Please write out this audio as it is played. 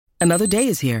Another day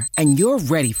is here, and you're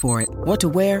ready for it. What to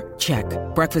wear? Check.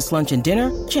 Breakfast, lunch, and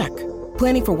dinner? Check.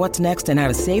 Planning for what's next and how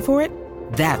to save for it?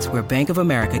 That's where Bank of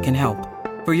America can help.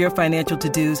 For your financial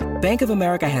to-dos, Bank of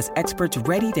America has experts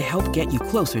ready to help get you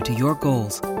closer to your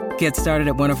goals. Get started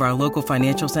at one of our local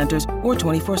financial centers or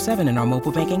 24/7 in our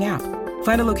mobile banking app.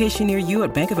 Find a location near you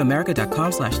at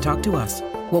bankofamerica.com/talktous.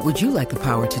 What would you like the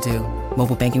power to do?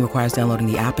 Mobile banking requires downloading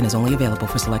the app and is only available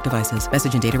for select devices.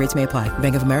 Message and data rates may apply.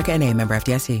 Bank of America N.A., member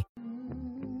FDIC.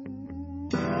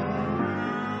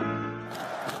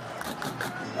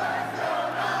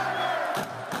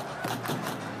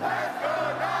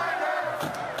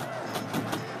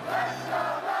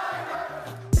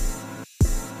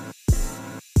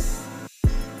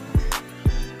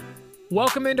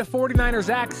 Welcome into 49ers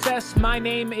Access. My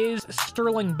name is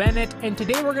Sterling Bennett, and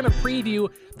today we're going to preview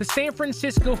the San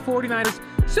Francisco 49ers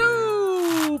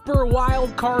Super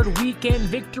Wild Card Weekend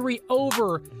victory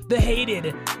over the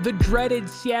hated, the dreaded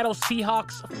Seattle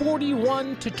Seahawks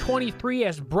 41-23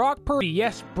 as Brock Purdy,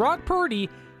 yes, Brock Purdy,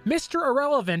 Mr.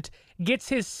 Irrelevant, gets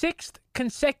his 6th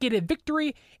consecutive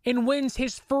victory and wins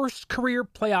his first career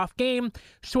playoff game.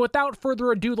 So without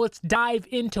further ado, let's dive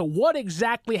into what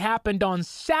exactly happened on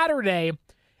Saturday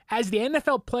as the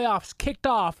NFL playoffs kicked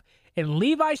off in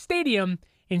Levi Stadium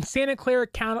in Santa Clara,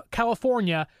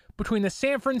 California, between the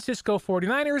San Francisco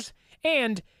 49ers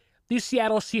and the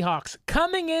Seattle Seahawks.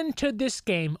 Coming into this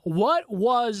game, what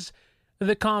was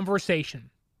the conversation?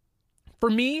 For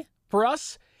me, for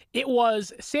us, it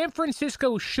was San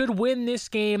Francisco should win this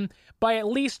game by at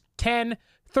least 10,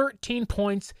 13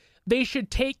 points. They should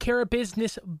take care of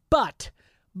business, but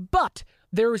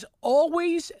there is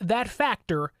always that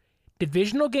factor,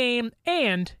 divisional game,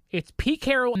 and it's Pete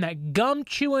Carroll and that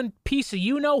gum-chewing piece of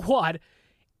you-know-what,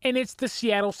 and it's the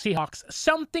Seattle Seahawks.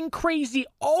 Something crazy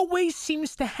always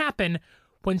seems to happen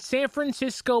when San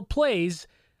Francisco plays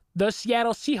the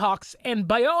Seattle Seahawks, and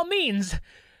by all means,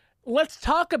 let's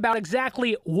talk about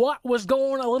exactly what was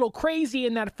going a little crazy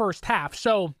in that first half.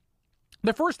 So,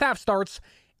 the first half starts,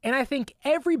 and I think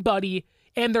everybody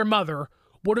and their mother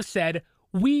would have said,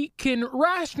 we can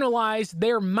rationalize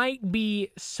there might be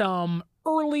some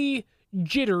early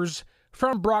jitters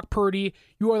from Brock Purdy.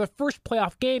 You are the first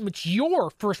playoff game. It's your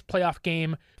first playoff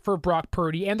game for Brock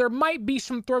Purdy, and there might be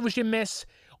some throws you miss.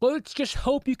 Let's just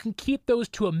hope you can keep those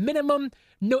to a minimum.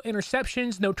 No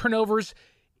interceptions, no turnovers.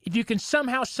 If you can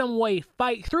somehow, some way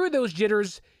fight through those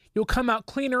jitters, you'll come out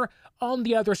cleaner on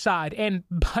the other side. And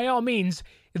by all means,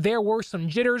 there were some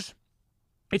jitters.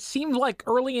 It seemed like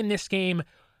early in this game,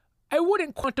 I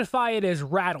wouldn't quantify it as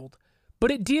rattled, but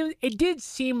it did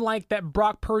seem like that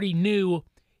Brock Purdy knew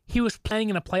he was playing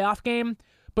in a playoff game,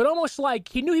 but almost like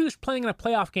he knew he was playing in a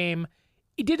playoff game.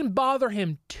 It didn't bother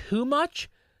him too much,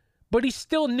 but he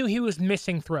still knew he was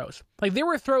missing throws. Like, there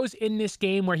were throws in this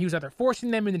game where he was either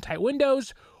forcing them in the tight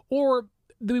windows, or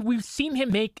we've seen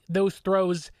him make those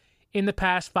throws in the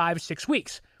past 5-6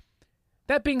 weeks.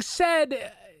 That being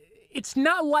said, it's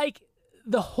not like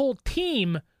the whole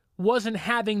team wasn't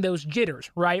having those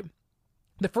jitters, right?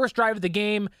 The first drive of the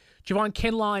game, Javon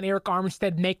Kinlaw and Eric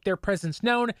Armstead make their presence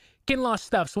known. Kinlaw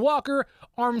stuffs Walker.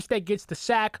 Armstead gets the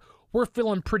sack. We're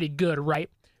feeling pretty good,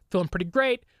 right? Feeling pretty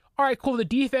great. All right, cool. The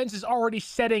defense is already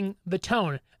setting the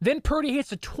tone. Then Purdy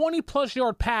hits a 20-plus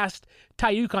yard pass to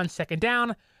Tyuk on second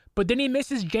down, but then he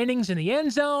misses Jennings in the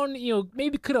end zone.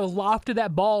 Maybe could have lofted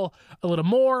that ball a little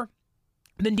more.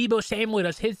 Then Deebo Samuel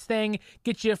does his thing,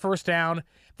 gets you a first down.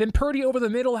 Then Purdy over the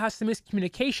middle has some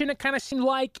miscommunication, it kind of seemed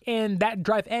like, and that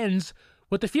drive ends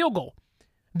with a field goal.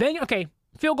 Then, okay,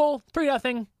 field goal,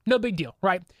 3-0, no big deal,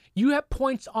 right? You have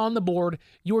points on the board.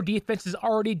 Your defense has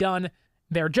already done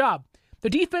their job. The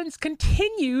defense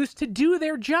continues to do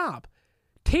their job.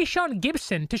 Tashawn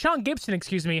Gibson,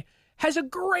 has a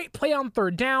great play on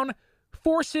third down,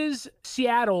 forces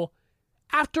Seattle,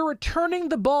 after returning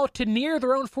the ball to near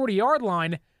their own 40-yard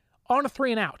line, on a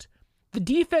 3-and-out. The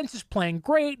defense is playing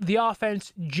great. The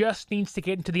offense just needs to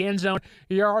get into the end zone.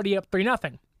 You're already up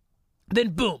 3-0.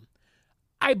 Then boom.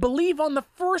 I believe on the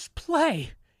first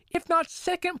play, if not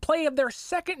second play of their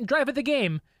second drive of the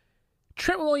game,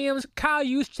 Trent Williams, Kyle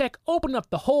Juszczyk open up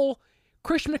the hole.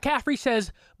 Christian McCaffrey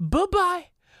says, bye-bye,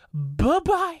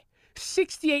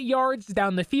 68 yards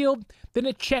down the field. Then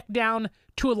a check down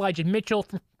to Elijah Mitchell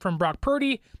from Brock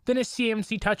Purdy. Then a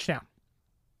CMC touchdown.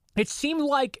 It seemed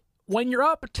like when you're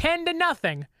up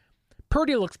 10-0,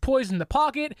 Purdy looks poised in the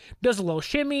pocket, does a little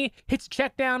shimmy, hits a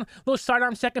check down, little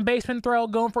sidearm second baseman throw,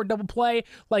 going for a double play.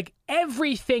 Like,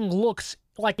 everything looks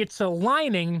like it's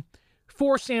aligning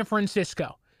for San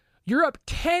Francisco. You're up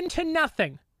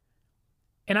 10-0.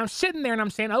 And I'm sitting there and I'm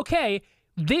saying, okay,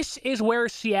 This is where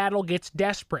Seattle gets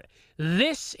desperate.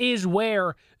 This is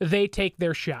where they take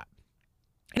their shot.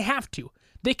 They have to.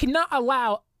 They cannot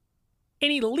allow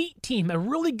an elite team, a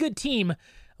really good team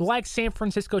like San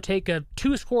Francisco, take a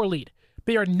 2-score lead.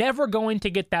 They are never going to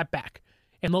get that back.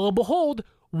 And lo and behold,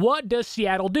 what does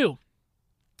Seattle do?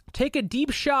 Take a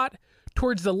deep shot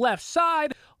towards the left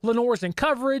side. Lenoir's in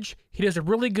coverage. He does a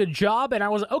really good job. And I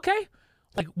was okay.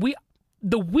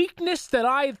 The weakness that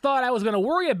I thought I was going to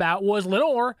worry about was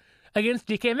Lenoir against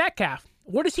DK Metcalf.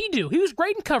 What does he do? He was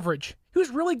great in coverage. He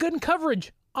was really good in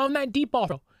coverage on that deep ball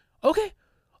throw. Okay,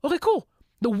 cool.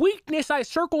 The weakness I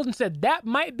circled and said that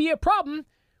might be a problem.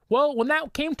 Well, when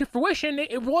that came to fruition,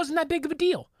 it wasn't that big of a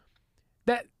deal.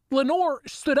 That Lenoir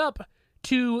stood up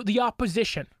to the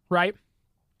opposition, right?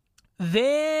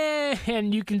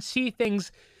 Then you can see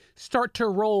things start to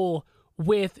roll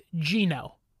with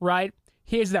Geno, right?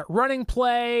 He has that running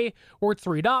play where it's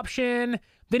the read option.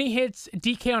 Then he hits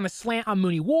DK on a slant on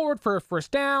Mooney Ward for a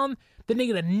first down. Then they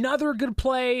get another good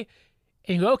play.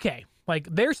 And you go, okay,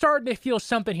 they're starting to feel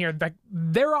something here.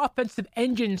 Their offensive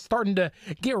engine's starting to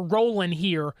get rolling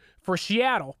here for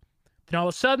Seattle. Then all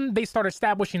of a sudden, they start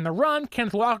establishing the run.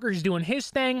 Kenneth Walker's doing his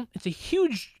thing. It's a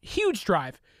huge, huge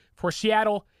drive for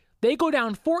Seattle. They go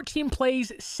down 14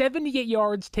 plays, 78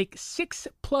 yards, take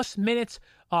 6+ minutes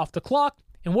off the clock.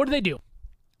 And what do?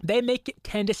 They make it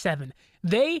 10-7.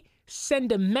 They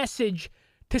send a message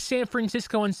to San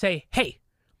Francisco and say, hey,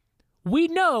 we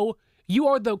know you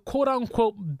are the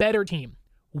quote-unquote better team.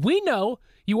 We know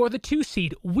you are the 2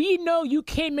 seed. We know you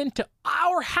came into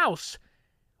our house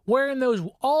wearing those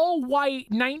all-white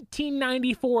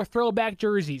 1994 throwback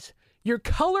jerseys. Your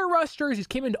color rush jerseys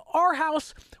came into our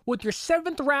house with your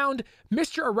 7th round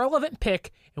Mr. Irrelevant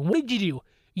pick. And what did you do?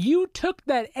 You took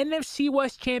that NFC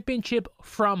West championship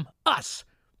from us.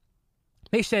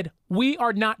 They said, we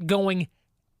are not going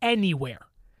anywhere.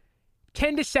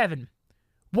 10-7.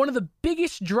 One of the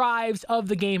biggest drives of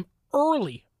the game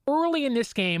early in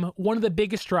this game, one of the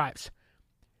biggest drives.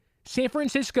 San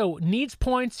Francisco needs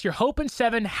points. You're hoping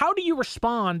 7. How do you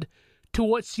respond to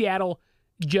what Seattle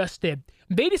just did?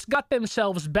 They just got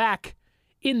themselves back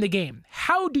in the game.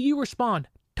 How do you respond?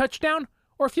 Touchdown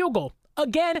or field goal?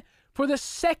 Again, for the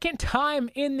second time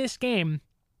in this game,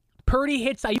 Purdy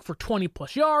hits Ayuk for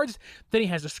 20+ yards. Then he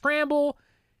has a scramble.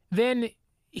 Then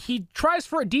he tries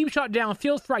for a deep shot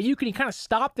downfield for Ayuk, and he kind of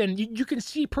stopped. And you can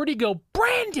see Purdy go,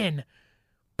 Brandon!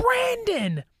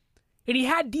 And he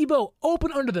had Debo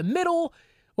open under the middle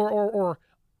or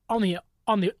on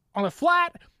the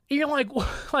flat. And you're like,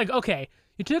 okay,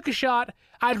 you took a shot.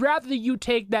 I'd rather you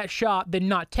take that shot than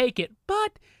not take it.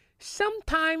 But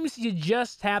sometimes you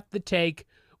just have to take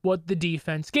what the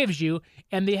defense gives you.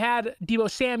 And they had Debo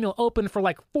Samuel open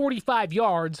for 45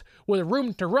 yards with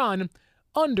room to run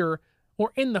under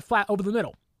or in the flat over the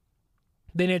middle.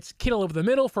 Then it's Kittle over the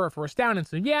middle for a first down and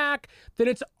some yak. Then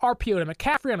it's RPO to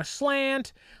McCaffrey on a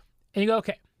slant. And you go,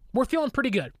 okay, we're feeling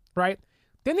pretty good, right?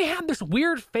 Then they had this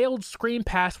weird failed screen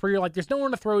pass where you're there's no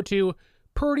one to throw to.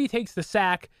 Purdy takes the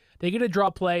sack. They get a draw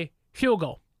play, field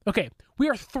goal. Okay, we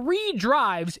are 3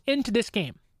 drives into this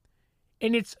game,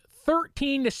 and it's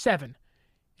 13-7.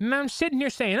 And I'm sitting here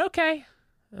saying, okay,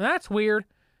 that's weird,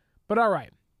 but all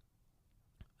right.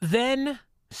 Then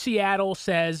Seattle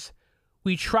says,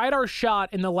 we tried our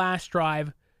shot in the last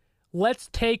drive. Let's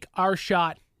take our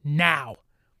shot now.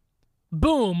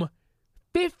 Boom.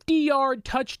 50-yard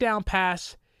touchdown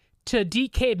pass to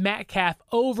DK Metcalf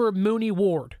over Mooney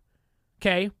Ward.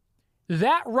 Okay?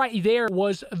 That right there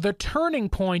was the turning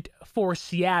point for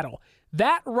Seattle.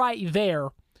 That right there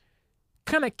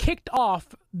kind of kicked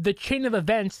off the chain of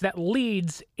events that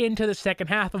leads into the second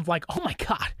half of oh my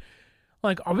God.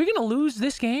 Are we going to lose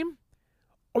this game?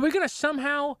 Are we going to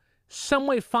somehow, some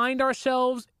way find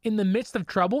ourselves in the midst of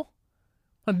trouble?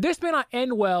 This may not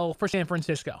end well for San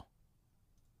Francisco.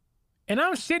 And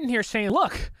I'm sitting here saying,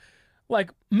 look,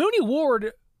 Mooney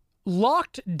Ward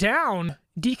locked down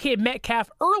DK Metcalf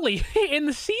early in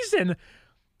the season.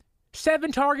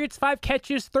 7 targets, 5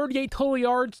 catches, 38 total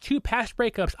yards, 2 pass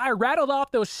breakups. I rattled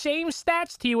off those same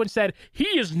stats to you and said,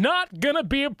 he is not going to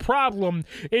be a problem.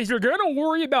 If you're going to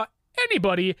worry about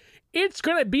anybody, it's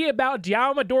going to be about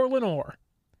Deommodore Lenoir.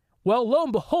 Well, lo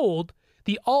and behold,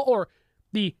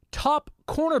 the top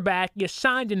cornerback you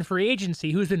signed in free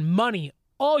agency, who's been money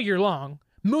all year long,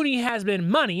 Mooney has been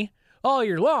money all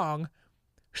year long,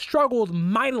 struggled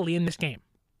mightily in this game.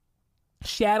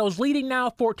 Seattle's leading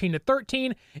now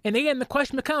 14-13. And again, the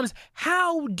question becomes,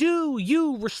 how do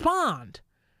you respond?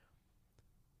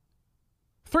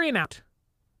 3 and out.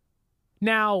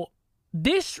 Now,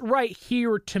 this right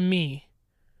here to me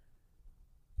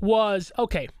was,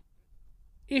 okay,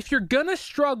 if you're going to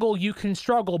struggle, you can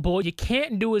struggle, but what you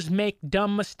can't do is make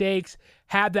dumb mistakes,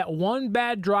 have that one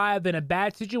bad drive in a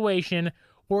bad situation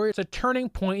where it's a turning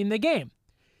point in the game.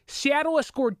 Seattle has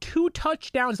scored 2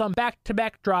 touchdowns on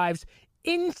back-to-back drives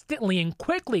instantly and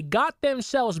quickly, got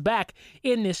themselves back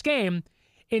in this game,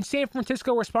 and San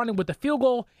Francisco responded with a field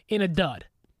goal in a dud.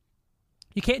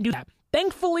 You can't do that.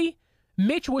 Thankfully,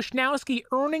 Mitch Wishnowsky,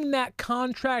 earning that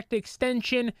contract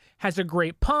extension, has a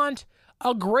great punt,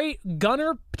 a great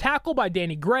gunner tackle by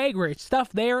Danny Gray, great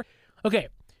stuff there. Okay,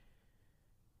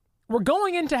 we're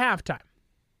going into halftime,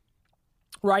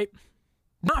 right?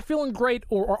 Not feeling great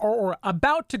or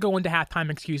about to go into halftime,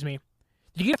 excuse me.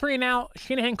 You get 3 and out,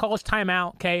 Shanahan calls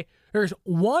timeout, okay? There's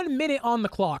 1 minute on the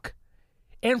clock.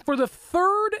 And for the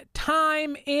 3rd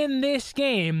time in this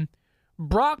game,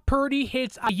 Brock Purdy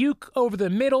hits Ayuk over the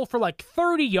middle for like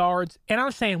 30 yards. And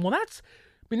I'm saying, well,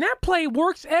 that play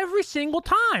works every single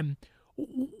time.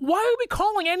 Why are we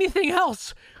calling anything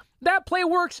else? That play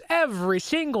works every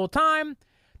single time.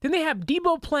 Then they have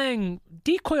Debo playing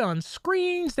decoy on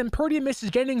screens. Then Purdy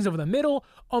misses Jennings over the middle,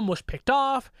 almost picked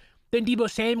off. Then Debo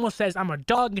Samuel says, I'm a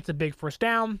dog, gets a big first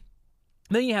down.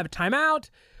 Then you have a timeout.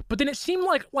 But then it seemed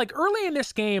like early in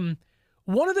this game,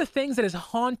 one of the things that has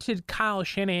haunted Kyle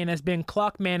Shanahan has been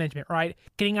clock management, right?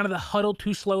 Getting out of the huddle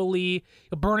too slowly,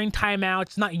 burning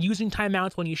timeouts, not using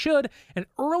timeouts when you should. And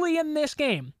early in this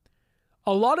game,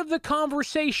 a lot of the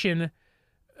conversation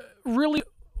really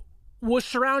was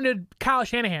surrounded Kyle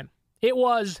Shanahan. It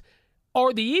was,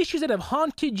 are the issues that have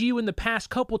haunted you in the past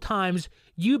couple times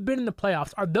you've been in the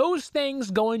playoffs, are those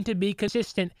things going to be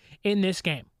consistent in this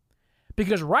game?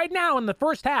 Because right now in the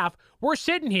first half, we're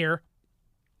sitting here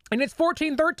and it's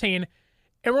 14-13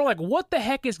 and we're like, what the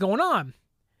heck is going on?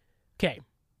 Okay,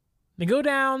 they go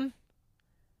down.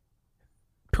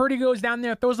 Purdy goes down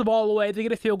there, throws the ball away. They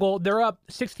get a field goal. They're up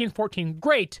 16-14.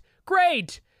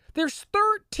 Great. There's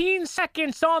 13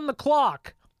 seconds on the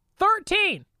clock.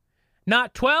 13.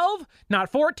 Not 12,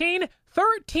 not 14,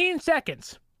 13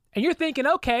 seconds. And you're thinking,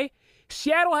 okay,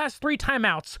 Seattle has 3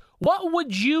 timeouts. What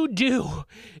would you do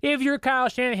if you're Kyle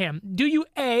Shanahan? Do you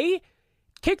A,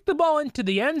 kick the ball into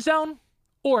the end zone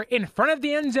or in front of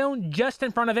the end zone, just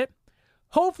in front of it?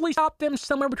 Hopefully stop them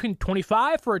somewhere between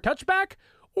 25 for a touchback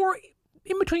or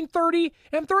in between 30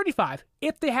 and 35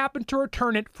 if they happen to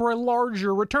return it for a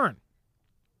larger return.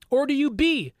 Or do you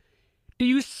B, do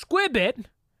you squib it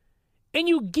and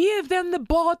you give them the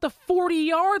ball at the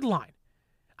 40-yard line?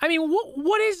 I mean,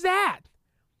 what is that?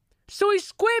 So he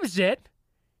squibs it,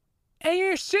 and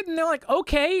you're sitting there like,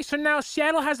 okay, so now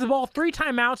Seattle has the ball 3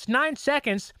 timeouts, 9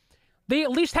 seconds. They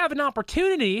at least have an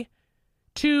opportunity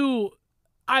to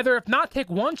either, if not take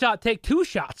 1 shot, take 2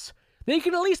 shots. They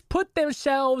can at least put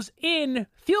themselves in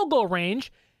field goal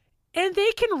range, and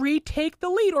they can retake the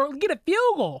lead or get a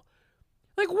field goal.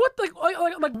 Like what?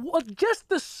 Like just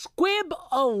the squib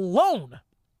alone.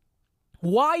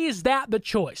 Why is that the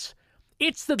choice?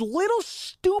 It's the little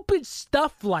stupid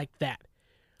stuff like that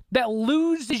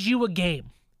loses you a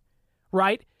game,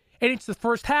 right? And it's the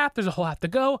first half. There's a whole half to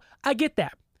go. I get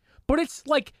that. But it's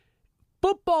like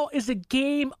football is a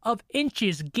game of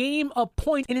inches, game of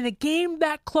points. And in a game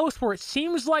that close where it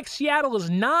seems like Seattle is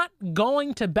not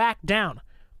going to back down.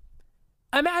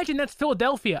 Imagine that's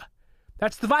Philadelphia.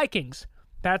 That's the Vikings.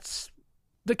 That's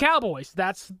the Cowboys.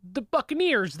 That's the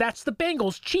Buccaneers. That's the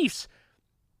Bengals, Chiefs.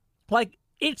 Like,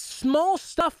 it's small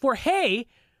stuff where, hey,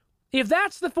 if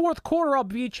that's the fourth quarter,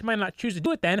 albeit you might not choose to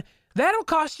do it then, that'll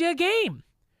cost you a game.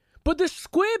 But the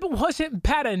squib wasn't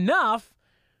bad enough.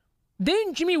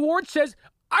 Then Jimmy Ward says,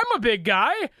 I'm a big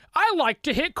guy. I like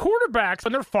to hit quarterbacks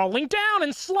when they're falling down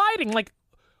and sliding. Like,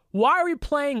 why are we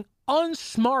playing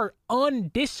unsmart,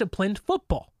 undisciplined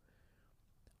football?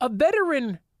 A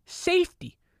veteran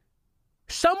safety,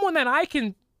 someone that I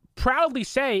can proudly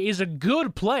say is a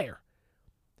good player,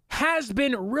 has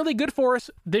been really good for us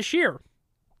this year.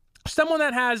 Someone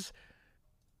that has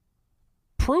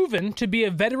proven to be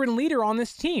a veteran leader on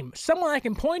this team. Someone I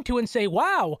can point to and say,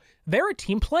 wow, they're a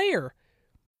team player.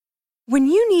 When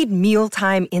you need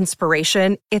mealtime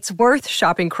inspiration, it's worth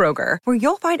shopping Kroger, where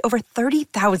you'll find over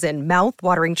 30,000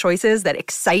 mouth-watering choices that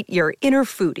excite your inner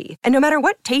foodie. And no matter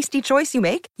what tasty choice you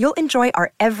make, you'll enjoy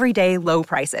our everyday low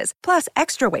prices, plus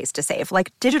extra ways to save,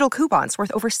 like digital coupons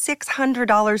worth over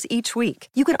 $600 each week.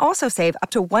 You can also save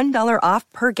up to $1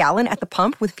 off per gallon at the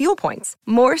pump with fuel points.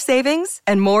 More savings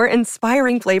and more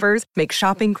inspiring flavors make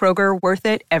shopping Kroger worth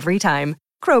it every time.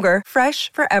 Kroger,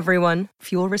 fresh for everyone.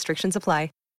 Fuel restrictions apply.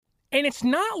 And it's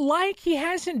not like he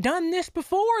hasn't done this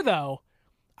before, though.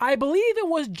 I believe it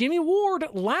was Jimmy Ward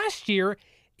last year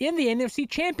in the NFC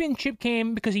Championship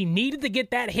game because he needed to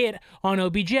get that hit on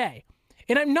OBJ.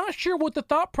 And I'm not sure what the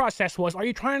thought process was. Are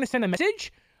you trying to send a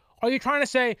message? Are you trying to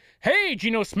say, hey,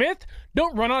 Geno Smith,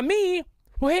 don't run on me?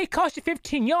 Well, hey, it cost you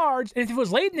 15 yards, and if it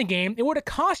was late in the game, it would have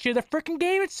cost you the freaking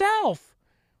game itself.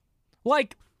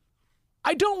 Like,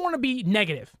 I don't want to be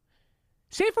negative.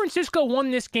 San Francisco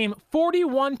won this game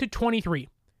 41-23.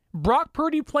 Brock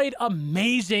Purdy played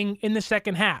amazing in the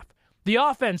second half. The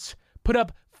offense put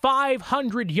up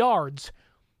 500 yards.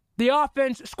 The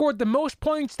offense scored the most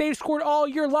points they've scored all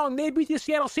year long. They beat the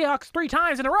Seattle Seahawks 3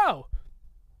 times in a row.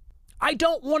 I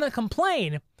don't want to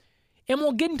complain, and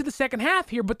we'll get into the second half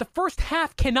here, but the first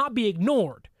half cannot be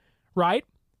ignored, right?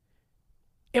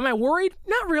 Am I worried?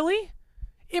 Not really.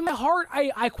 In my heart,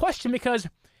 I question because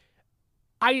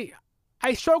I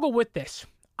struggle with this.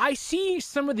 I see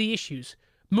some of the issues.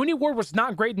 Mooney Ward was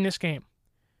not great in this game.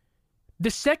 The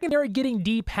secondary getting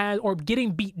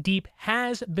beat deep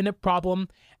has been a problem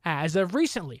as of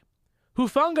recently.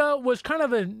 Hufanga was kind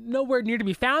of nowhere near to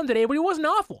be found today, but he wasn't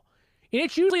awful. And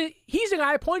it's usually, he's the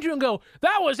guy I point to and go,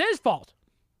 that was his fault.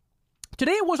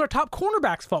 Today it was our top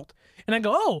cornerback's fault. And I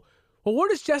go, oh, well,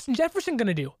 what is Justin Jefferson going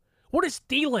to do? What is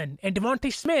Thielen and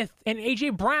Devontae Smith and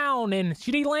A.J. Brown and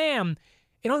CeeDee Lamb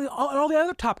and all the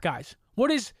other top guys?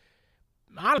 What is,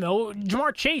 I don't know,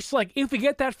 Jamar Chase, like, if we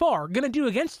get that far, going to do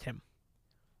against him?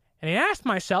 And I asked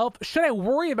myself, should I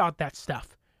worry about that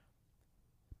stuff?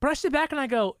 But I sit back and I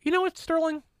go, you know what,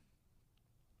 Sterling?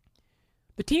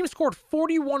 The team scored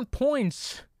 41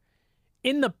 points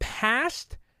in the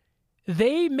past.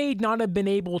 They may not have been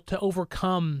able to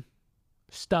overcome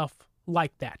stuff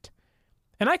like that.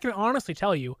 And I can honestly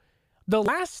tell you, the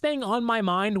last thing on my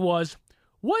mind was,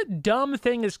 what dumb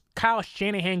thing is Kyle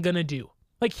Shanahan going to do?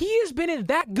 Like, he has been in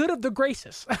that good of the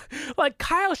graces. Like,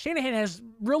 Kyle Shanahan has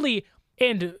really,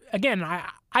 and again,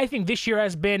 I think this year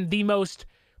has been the most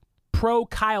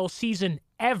pro-Kyle season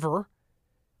ever.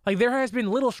 Like, there has been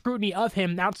little scrutiny of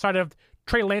him outside of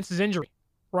Trey Lance's injury,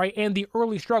 right? And the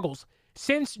early struggles.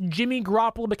 Since Jimmy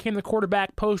Garoppolo became the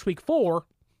quarterback post-week 4,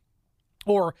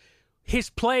 or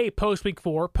his play post-week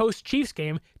 4, post-Chiefs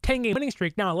game, 10-game winning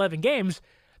streak, now 11 games,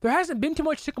 there hasn't been too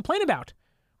much to complain about,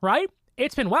 right?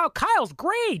 It's been, wow, Kyle's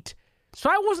great. So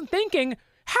I wasn't thinking,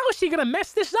 how is he going to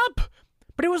mess this up?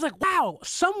 But it was like, wow,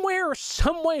 somewhere,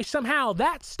 some way, somehow,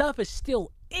 that stuff is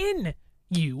still in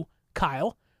you,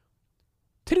 Kyle,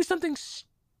 to do something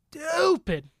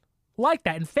stupid like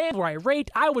that. And fans were irate.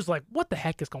 I was like, what the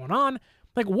heck is going on?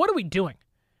 Like, what are we doing?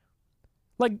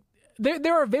 Like,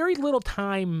 there are very little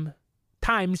times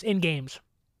in games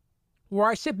where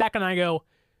I sit back and I go,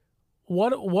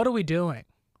 what are we doing?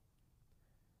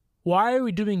 Why are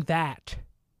we doing that?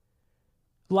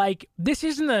 Like, this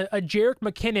isn't a Jerick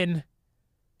McKinnon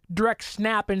direct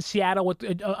snap in Seattle with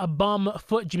a bum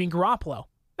foot Jimmy Garoppolo.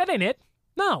 That ain't it.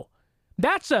 No.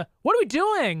 That's what are we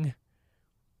doing?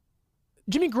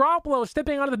 Jimmy Garoppolo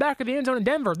stepping out of the back of the end zone in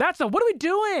Denver. That's what are we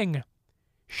doing?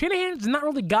 Shanahan's not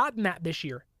really gotten that this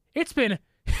year. It's been,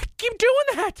 keep doing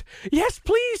that. Yes,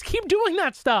 please, keep doing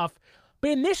that stuff.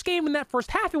 But in this game, in that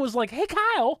first half, it was like, hey,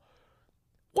 Kyle,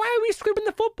 why are we scraping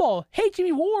the football? Hey,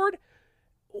 Jimmy Ward,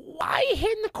 why are you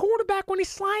hitting the quarterback when he's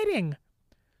sliding?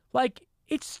 Like,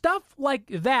 it's stuff like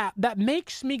that that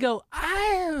makes me go,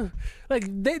 like,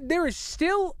 there is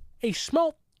still a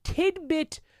small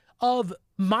tidbit of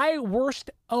my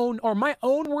own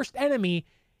worst enemy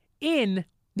in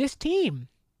this team.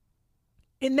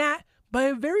 In that, by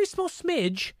a very small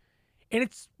smidge, and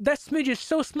that smidge is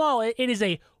so small, it is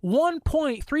a 1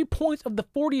 point, 3 points of the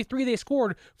 43 they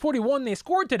scored, 41 they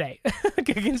scored today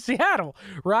against Seattle,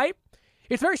 right?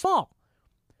 It's very small.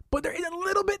 But there is a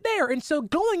little bit there. And so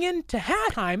going into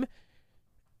halftime,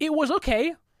 it was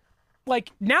okay.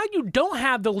 Like, now you don't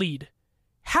have the lead.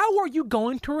 How are you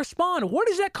going to respond? What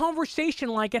is that conversation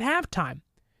like at halftime?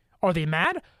 Are they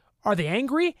mad? Are they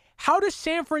angry? How does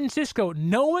San Francisco,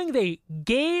 knowing they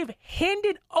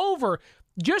handed over,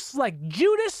 just like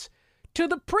Judas to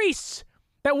the priests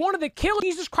that wanted to kill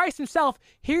Jesus Christ himself,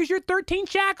 here's your 13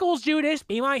 shackles, Judas.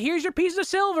 Here's your piece of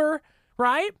silver,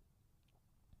 right?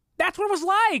 That's what it was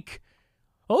like.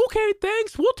 Okay,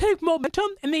 thanks. We'll take momentum.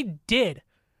 And they did.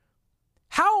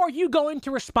 How are you going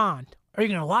to respond? Are you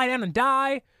going to lie down and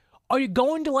die? Are you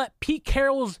going to let Pete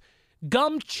Carroll's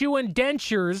gum-chewing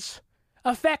dentures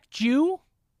affect you?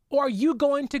 Or are you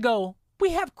going to go, we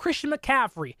have Christian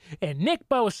McCaffrey and Nick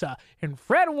Bosa and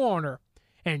Fred Warner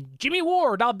and Jimmy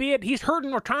Ward, albeit he's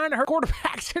hurting or trying to hurt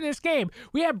quarterbacks in this game.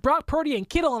 We have Brock Purdy and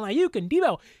Kittle and Ayuk and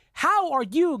Deebo. How are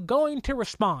you going to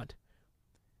respond?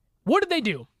 What did they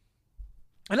do?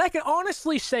 And I can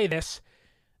honestly say this,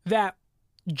 that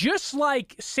just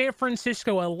like San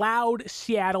Francisco allowed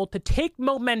Seattle to take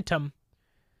momentum,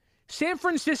 San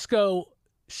Francisco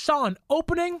saw an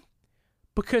opening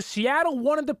because Seattle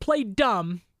wanted to play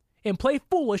dumb and play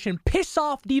foolish and piss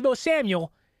off Deebo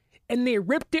Samuel, and they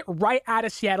ripped it right out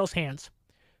of Seattle's hands.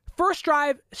 First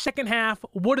drive, second half,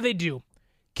 what do?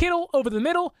 Kittle over the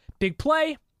middle, big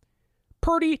play.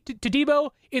 Purdy to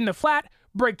Deebo in the flat,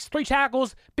 breaks 3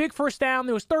 tackles, big first down.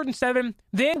 It was 3rd and 7.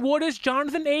 Then what does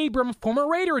Jonathan Abram, former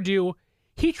Raider, do?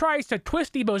 He tries to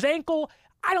twist Deebo's ankle.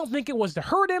 I don't think it was to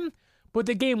hurt him, but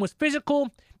the game was physical.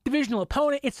 Divisional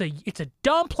opponent. It's a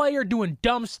dumb player doing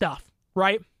dumb stuff,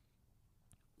 right?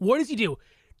 What does he do?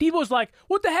 Deebo's like,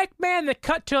 what the heck, man? They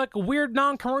cut to like a weird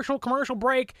commercial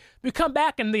break. We come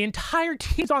back and the entire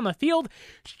team's on the field.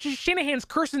 Shanahan's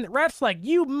cursing the refs like,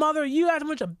 you have a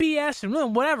bunch of BS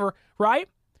and whatever, right?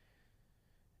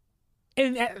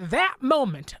 And at that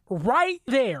moment, right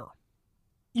there,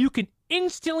 you can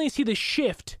instantly see the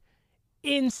shift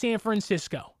in San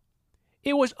Francisco.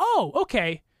 It was, oh,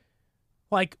 okay.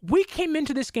 Like, we came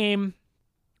into this game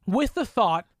with the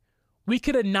thought we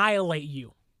could annihilate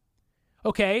you.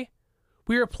 Okay?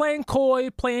 We were playing coy,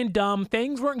 playing dumb.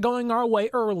 Things weren't going our way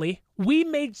early. We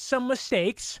made some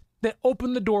mistakes that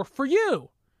opened the door for you.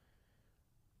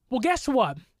 Well, guess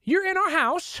what? You're in our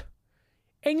house,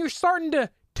 and you're starting to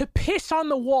piss on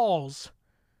the walls,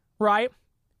 right?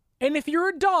 And if you're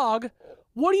a dog,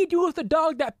 what do you do with a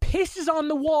dog that pisses on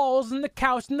the walls and the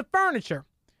couch and the furniture?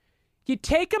 You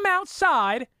take him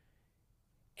outside,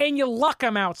 and you lock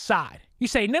him outside. You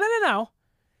say, no.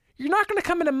 You're not going to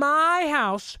come into my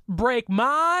house, break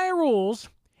my rules,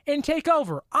 and take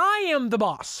over. I am the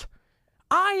boss.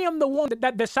 I am the one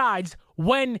that decides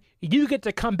when you get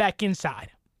to come back inside.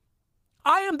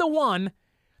 I am the one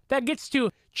that gets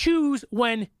to choose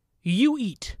when you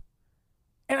eat.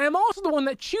 And I'm also the one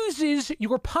that chooses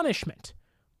your punishment.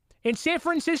 And San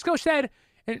Francisco said,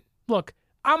 and look,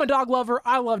 I'm a dog lover.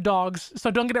 I love dogs, so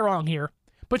don't get it wrong here.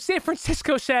 But San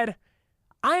Francisco said,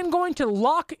 I'm going to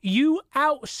lock you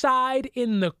outside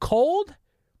in the cold.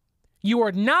 You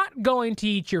are not going to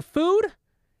eat your food.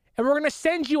 And we're going to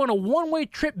send you on a one-way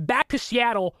trip back to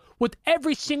Seattle with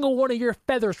every single one of your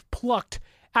feathers plucked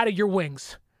out of your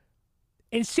wings.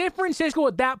 And San Francisco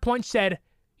at that point said,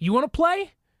 you want to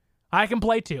play? I can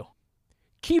play too.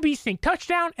 QB sneak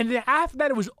touchdown. And then after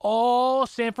that, it was all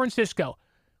San Francisco.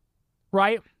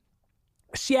 Right?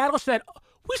 Seattle said,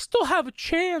 we still have a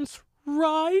chance,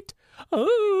 right?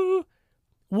 Oh.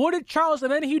 What did Charles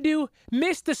Omenihu do?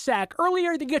 Missed the sack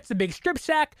earlier. He gets the big strip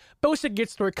sack. Bosa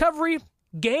gets the recovery.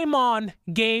 Game on.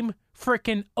 Game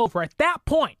freaking over. At that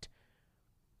point,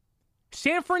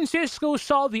 San Francisco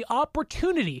saw the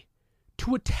opportunity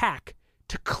to attack,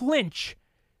 to clinch,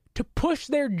 to push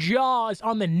their jaws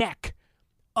on the neck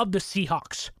of the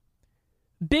Seahawks.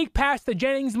 Big pass to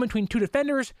Jennings between 2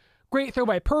 defenders. Great throw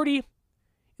by Purdy.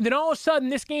 And then all of a sudden,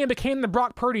 this game became the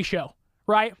Brock Purdy show,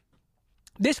 right?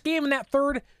 This game in that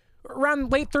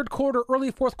around late third quarter,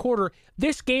 early fourth quarter,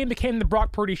 this game became the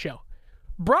Brock Purdy show.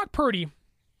 Brock Purdy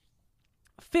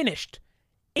finished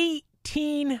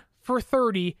 18 for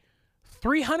 30,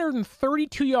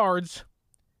 332 yards,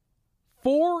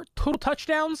 4 total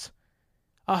touchdowns,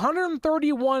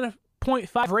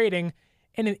 131.5 rating,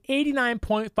 and an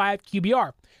 89.5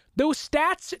 QBR. Those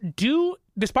stats do,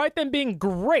 despite them being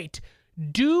great,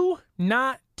 do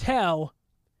not tell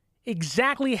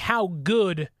exactly how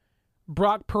good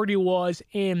Brock Purdy was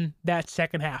in that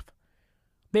second half.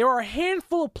 There are a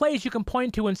handful of plays you can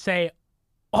point to and say,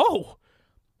 oh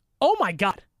my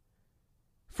God.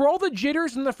 For all the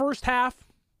jitters in the first half,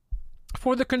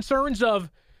 for the concerns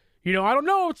of, I don't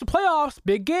know, it's the playoffs,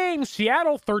 big game,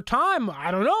 Seattle, third time,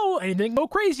 I don't know, anything go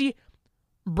crazy.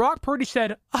 Brock Purdy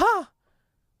said,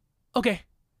 okay,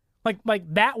 like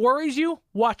that worries you?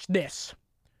 Watch this.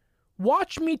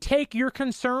 Watch me take your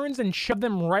concerns and shove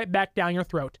them right back down your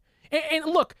throat. And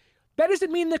look, that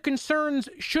doesn't mean the concerns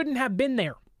shouldn't have been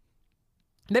there.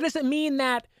 That doesn't mean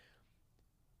that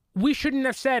we shouldn't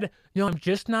have said, I'm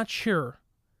just not sure.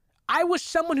 I was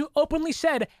someone who openly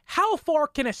said, how far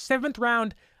can a 7th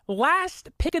round, last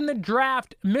pick in the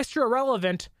draft, Mr.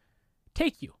 Irrelevant,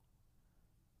 take you?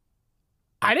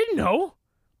 I didn't know.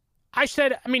 I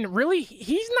said, really?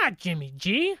 He's not Jimmy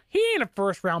G. He ain't a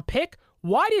first round pick.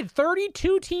 Why did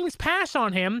 32 teams pass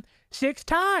on him 6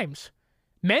 times?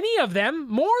 Many of them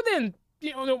more than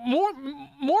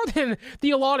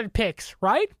the allotted picks,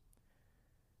 right?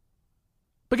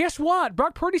 But guess what?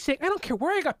 Brock Purdy's saying, I don't care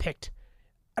where I got picked.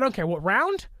 I don't care what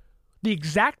round, the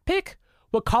exact pick,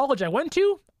 what college I went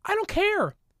to. I don't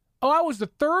care. Oh, I was the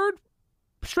 3rd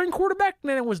string quarterback,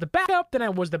 then I was the backup, then I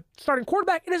was the starting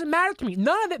quarterback. It doesn't matter to me.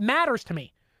 None of it matters to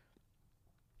me.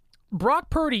 Brock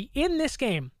Purdy in this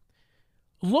game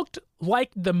looked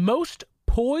like the most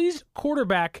poised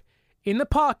quarterback in the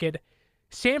pocket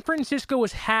San Francisco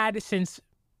has had since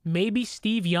maybe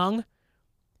Steve Young.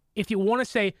 If you want to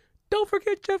say, don't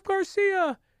forget Jeff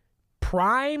Garcia,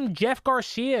 prime Jeff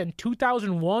Garcia in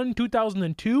 2001,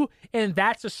 2002, and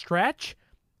that's a stretch.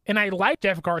 And I like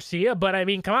Jeff Garcia, but I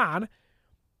mean, come on.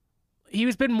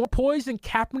 He's been more poised than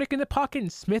Kaepernick in the pocket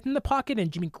and Smith in the pocket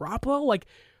and Jimmy Garoppolo. Like,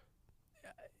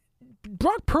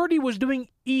 Brock Purdy was doing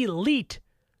elite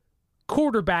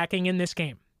quarterbacking in this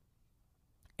game.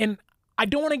 And I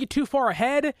don't want to get too far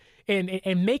ahead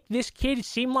and make this kid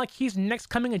seem like he's the next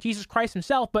coming of Jesus Christ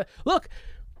himself. But look,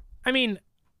 I mean,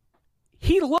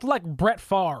 he looked like Brett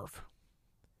Favre.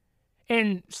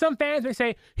 And some fans may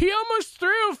say, he almost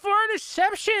threw 4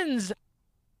 interceptions.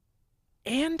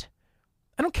 And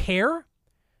I don't care.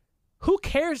 Who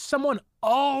cares someone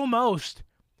almost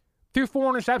threw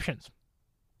 4 interceptions?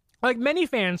 Like many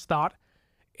fans thought.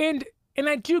 And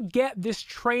I do get this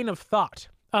train of thought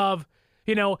of,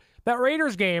 that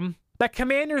Raiders game, that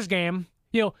Commanders game,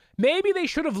 maybe they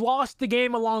should have lost the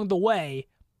game along the way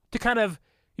to kind of,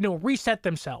 reset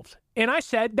themselves. And I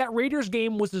said that Raiders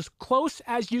game was as close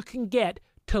as you can get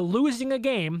to losing a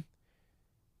game,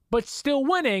 but still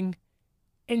winning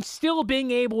and still being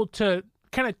able to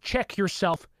kind of check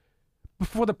yourself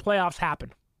before the playoffs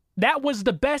happen. That was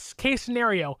the best case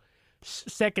scenario.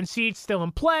 Second seed still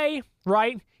in play,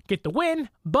 right? Get the win,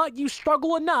 but you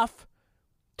struggle enough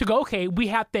to go, okay, we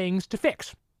have things to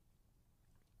fix.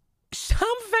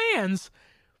 Some fans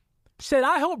said,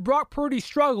 I hope Brock Purdy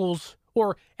struggles,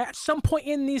 or at some point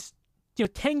in this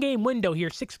 10-game window here,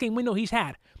 6-game window he's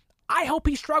had, I hope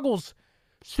he struggles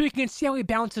so we can see how he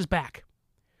bounces back.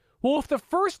 Well, if the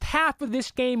first half of this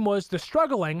game was the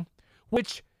struggling,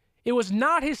 which it was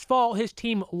not his fault his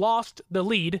team lost the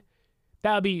lead,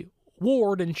 that would be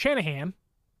Ward and Shanahan,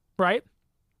 right?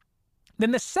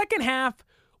 Then the second half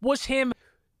was him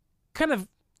kind of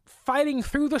fighting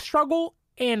through the struggle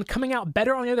and coming out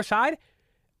better on the other side.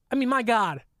 I mean, my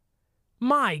God.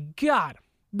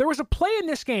 There was a play in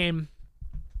this game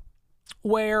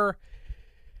where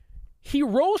he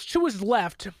rolls to his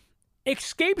left,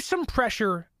 escapes some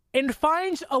pressure, and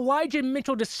finds Elijah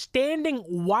Mitchell just standing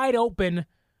wide open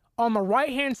on the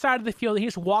right-hand side of the field, and he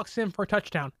just walks in for a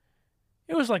touchdown.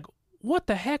 It was like, what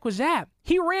the heck was that?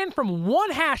 He ran from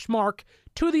one hash mark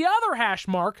to the other hash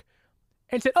mark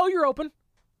and said, oh, you're open.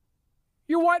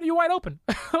 You're wide open.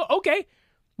 Okay.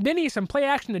 Then he has some play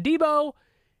action to Debo,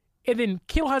 and then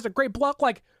Kittle has a great block.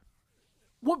 Like,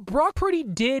 what Brock Purdy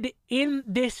did in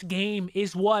this game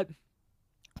is what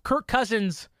Kirk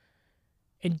Cousins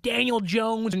and Daniel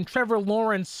Jones and Trevor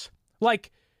Lawrence,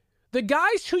 like, the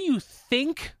guys who you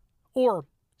think,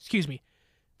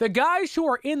 the guys who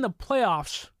are in the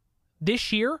playoffs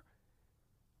this year,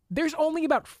 there's only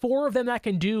about 4 of them that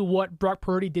can do what Brock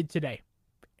Purdy did today.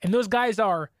 And those guys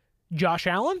are Josh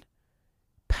Allen,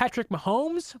 Patrick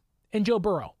Mahomes, and Joe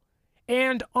Burrow.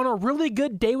 And on a really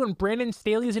good day when Brandon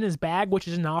Staley is in his bag, which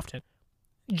isn't often,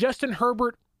 Justin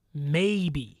Herbert,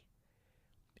 maybe.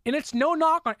 And it's no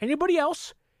knock on anybody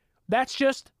else. That's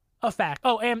just a fact.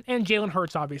 Oh, and Jalen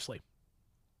Hurts, obviously.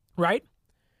 Right?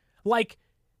 Like,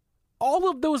 all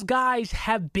of those guys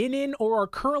have been in or are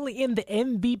currently in the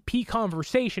MVP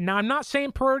conversation. Now, I'm not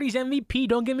saying Purdy's MVP,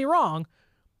 don't get me wrong.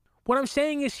 What I'm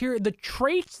saying is here, the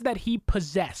traits that he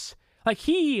possesses. Like,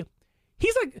 he's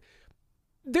like,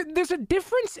 there's a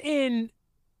difference in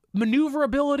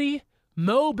maneuverability,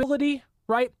 mobility,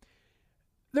 right?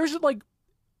 There's like,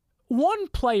 one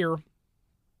player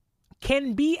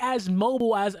can be as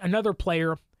mobile as another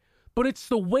player, but it's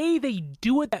the way they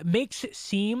do it that makes it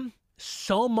seem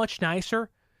so much nicer,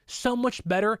 so much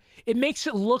better. It makes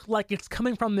it look like it's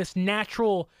coming from this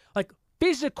natural, like,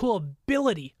 physical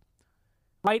ability,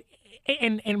 right?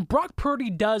 And Brock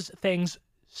Purdy does things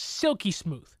silky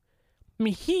smooth. I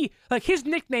mean, his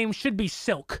nickname should be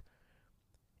Silk.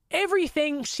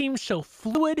 Everything seems so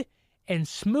fluid and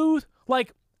smooth.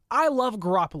 Like, I love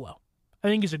Garoppolo. I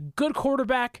think he's a good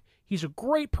quarterback. He's a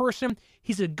great person.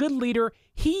 He's a good leader.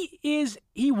 He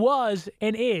was,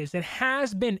 and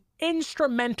has been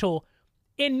instrumental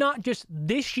in not just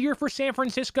this year for San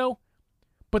Francisco,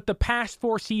 but the past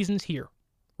 4 seasons here,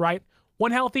 right?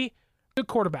 One healthy, good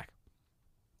quarterback.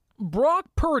 Brock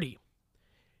Purdy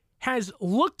has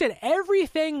looked at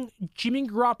everything Jimmy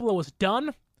Garoppolo has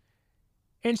done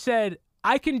and said,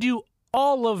 I can do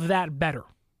all of that better.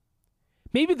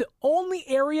 Maybe the only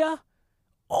area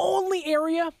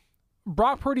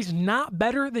Brock Purdy's not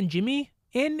better than Jimmy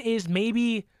in is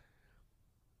maybe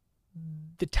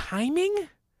the timing.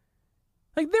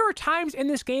 Like, there were times in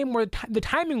this game where the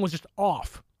timing was just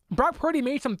off. Brock Purdy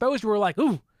made some throws where we were like,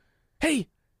 ooh, hey,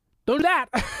 don't do that.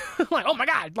 Like, oh my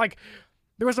God. Like,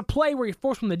 there was a play where you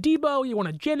forced him to Debo, you went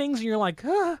to Jennings, and you're like,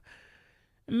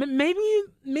 maybe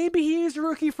he is a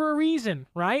rookie for a reason,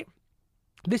 right?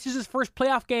 This is his first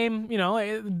playoff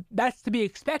game, that's to be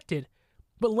expected.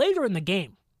 But later in the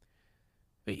game,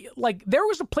 like, there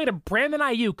was a play to Brandon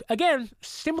Ayuk, again,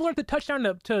 similar to the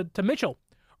touchdown to Mitchell,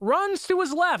 runs to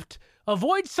his left,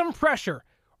 avoids some pressure,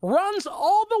 runs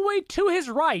all the way to his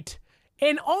right,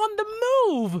 and on the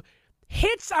move,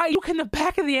 hits Ayuk in the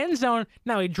back of the end zone.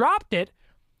 Now, he dropped it,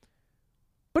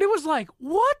 but it was like,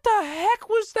 what the heck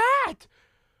was that?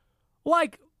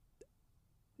 Like,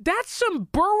 that's some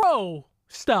Burrow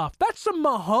stuff. That's some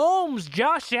Mahomes,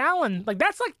 Josh Allen. Like,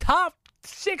 that's like top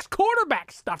 6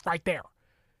 quarterback stuff right there.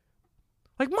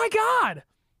 Like, my God.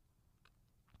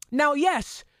 Now,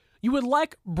 yes, you would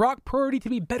like Brock Purdy to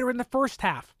be better in the first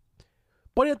half.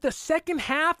 But if the second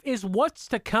half is what's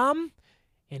to come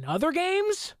in other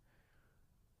games,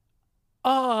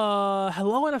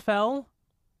 hello, NFL.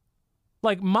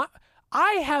 Like,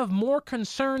 I have more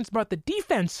concerns about the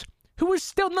defense, who is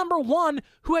still number 1,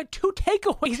 who had 2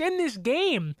 takeaways in this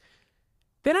game,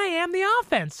 than I am the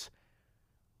offense.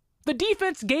 The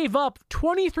defense gave up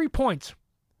 23 points.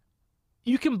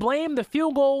 You can blame the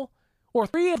field goal, or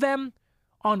 3 of them,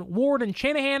 on Ward and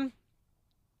Shanahan.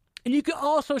 And you can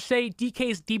also say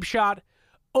DK's deep shot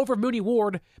over Mooney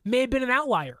Ward may have been an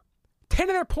outlier. 10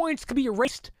 of their points could be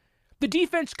erased. The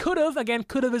defense could have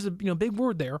is a big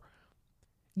word there,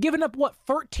 given up,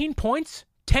 13 points?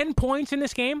 10 points in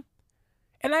this game?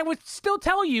 And I would still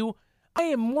tell you, I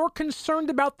am more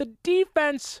concerned about the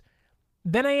defense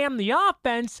than I am the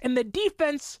offense, and the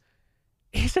defense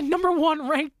is the number 1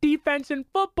 ranked defense in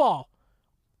football.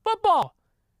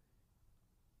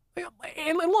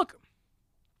 And look,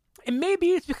 and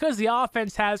maybe it's because the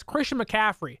offense has Christian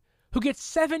McCaffrey, who gets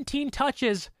 17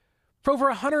 touches for over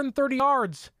 130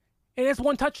 yards and has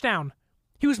 1 touchdown.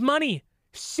 He was money.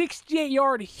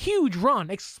 68-yard, huge run,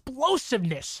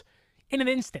 explosiveness in an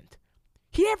instant.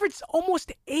 He averaged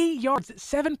almost 8 yards at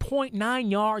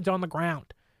 7.9 yards on the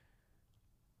ground.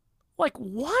 Like,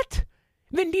 what?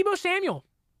 Then Deebo Samuel.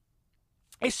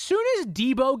 As soon as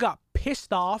Deebo got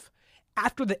pissed off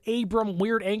after the Abram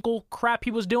weird ankle crap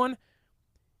he was doing,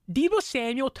 Deebo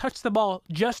Samuel touched the ball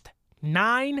just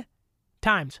 9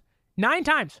 times. 9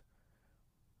 times.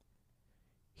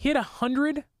 He had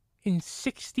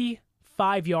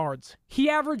 165 yards. He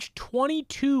averaged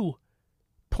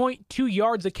 22.2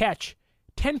 yards a catch,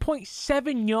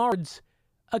 10.7 yards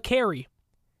a carry.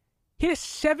 He had a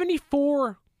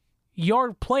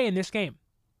 74-yard play in this game.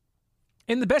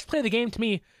 And the best play of the game to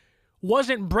me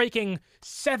wasn't breaking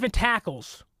 7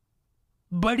 tackles,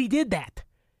 but he did that.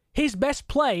 His best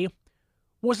play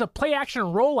was a play-action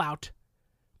rollout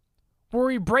where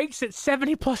he breaks at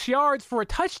 70-plus yards for a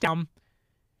touchdown,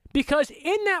 because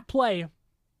in that play,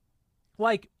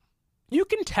 like, you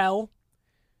can tell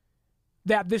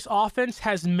that this offense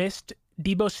has missed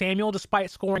Deebo Samuel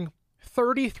despite scoring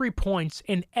 33 points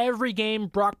in every game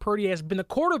Brock Purdy has been the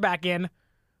quarterback in,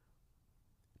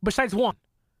 besides 1.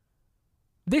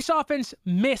 This offense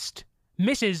has missed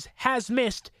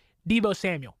Deebo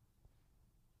Samuel.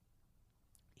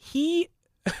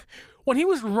 When he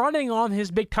was running on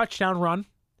his big touchdown run,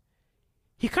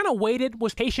 he kind of waited,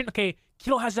 was patient. Okay,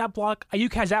 Kittle has that block,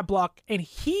 Ayuk has that block, and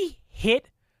he hit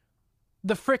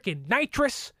the freaking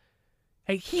nitrous.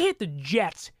 Like, he hit the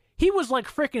jets. He was like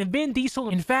freaking Vin Diesel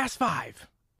in Fast 5,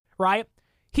 right?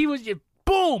 He was just,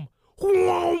 boom,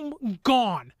 whoom,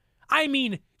 gone. I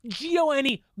mean,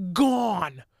 G-O-N-E,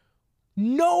 gone.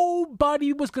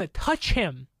 Nobody was going to touch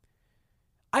him.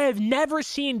 I have never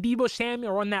seen Deebo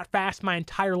Samuel run that fast my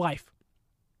entire life.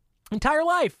 It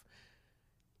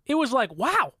was like,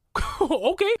 wow,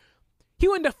 okay. He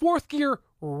went to 4th gear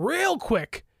real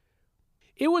quick.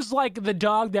 It was like the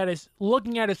dog that is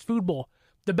looking at his food bowl.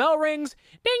 The bell rings,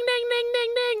 ding, ding, ding,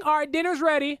 ding, ding. All right, dinner's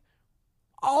ready.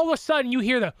 All of a sudden, you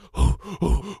hear the,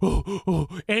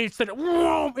 and it's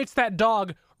that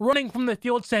dog running from the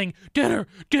field saying, dinner,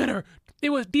 dinner. It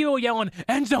was Deebo yelling,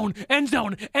 end zone, end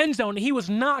zone, end zone. He was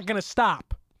not going to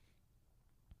stop.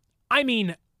 I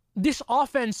mean, this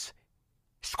offense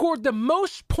scored the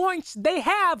most points they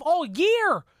have all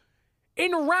year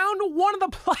in round 1 of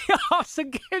the playoffs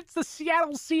against the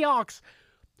Seattle Seahawks,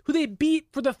 who they beat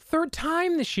for the 3rd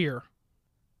time this year.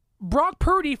 Brock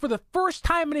Purdy, for the first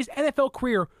time in his NFL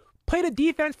career, played a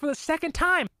defense for the 2nd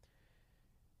time.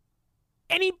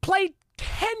 And he played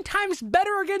 10 times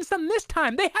better against them this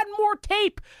time. They had more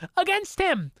tape against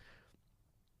him.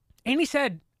 And he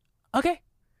said, okay,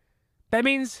 that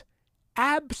means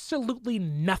absolutely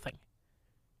nothing.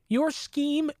 Your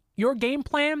scheme, your game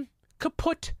plan,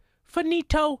 kaput,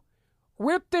 finito,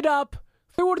 ripped it up,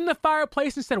 threw it in the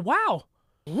fireplace, and said, wow,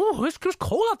 ooh, it was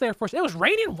cold out there for us. It was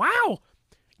raining. Wow.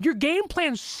 Your game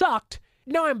plan sucked.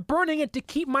 Now I'm burning it to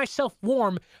keep myself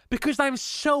warm because I'm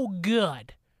so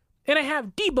good. And I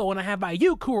have Debo and I have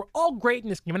Ayuk, who are all great in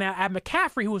this game. And I have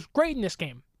McCaffrey, who was great in this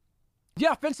game. The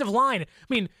offensive line, I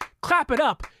mean, clap it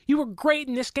up. You were great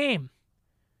in this game.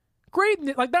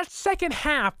 Great. Like, that second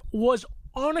half was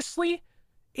honestly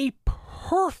a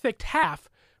perfect half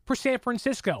for San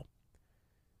Francisco.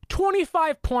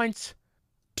 25 points,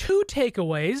 2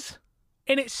 takeaways,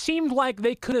 and it seemed like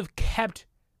they could have kept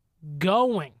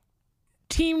going.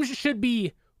 Teams should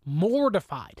be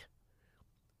mortified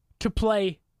to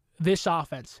play this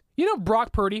offense. You know,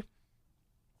 Brock Purdy,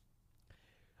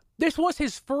 this was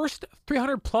his first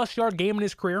 300-plus yard game in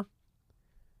his career.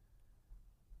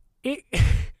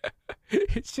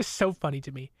 It's just so funny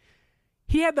to me.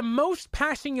 He had the most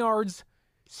passing yards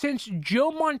since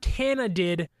Joe Montana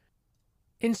did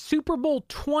in Super Bowl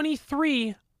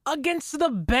 23 against the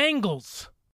Bengals.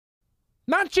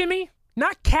 Not Jimmy,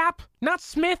 not Cap, not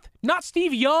Smith, not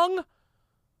Steve Young,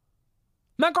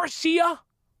 not Garcia,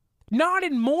 not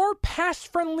in more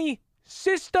pass-friendly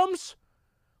systems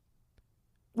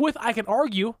with, I can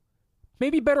argue,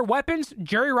 maybe better weapons,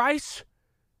 Jerry Rice,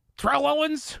 Terrell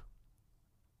Owens.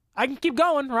 I can keep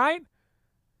going, right?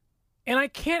 And I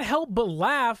can't help but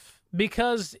laugh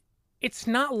because it's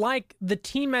not like the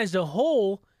team as a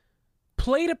whole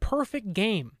played a perfect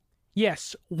game.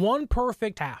 Yes, one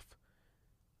perfect half.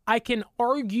 I can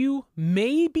argue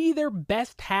maybe their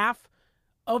best half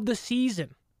of the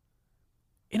season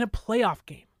in a playoff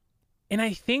game. And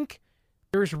I think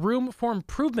there's room for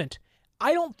improvement.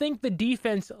 I don't think the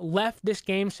defense left this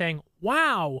game saying,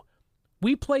 wow,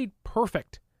 we played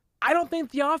perfect. I don't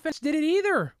think the offense did it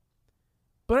either.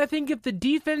 But I think if the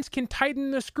defense can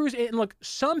tighten the screws, and look,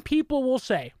 some people will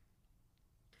say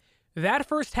that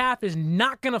first half is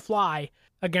not going to fly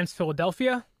against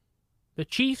Philadelphia, the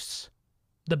Chiefs,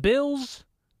 the Bills,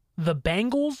 the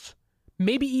Bengals,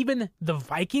 maybe even the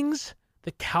Vikings,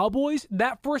 the Cowboys.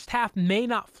 That first half may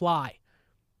not fly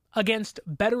against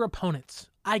better opponents.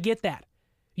 I get that.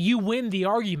 You win the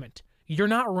argument. You're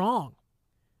not wrong.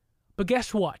 But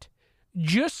guess what?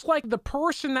 Just like the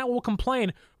person that will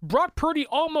complain, Brock Purdy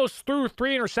almost threw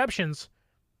 3 interceptions.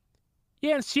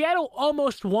 Yeah, and Seattle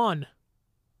almost won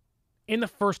in the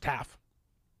first half.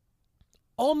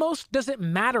 Almost doesn't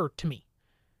matter to me.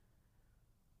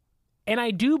 And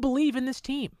I do believe in this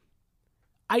team.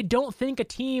 I don't think a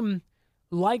team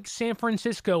like San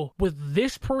Francisco with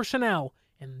this personnel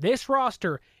and this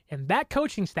roster and that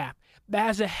coaching staff that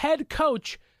has a head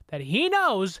coach that he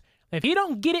knows if he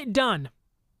don't get it done,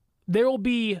 there will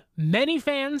be many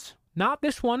fans, not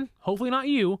this one, hopefully not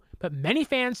you, but many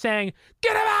fans saying,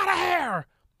 get him out of here!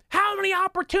 How many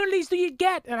opportunities do you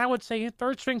get? And I would say,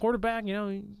 third string quarterback,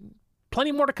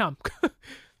 plenty more to come.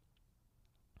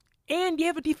 And you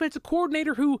have a defensive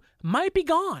coordinator who might be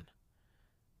gone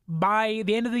by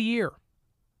the end of the year.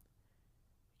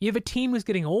 You have a team who's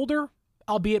getting older,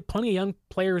 albeit plenty of young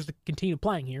players to continue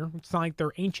playing here. It's not like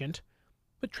they're ancient.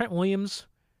 But Trent Williams,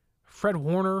 Fred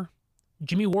Warner,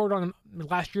 Jimmy Ward on the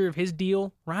last year of his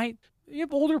deal, right? You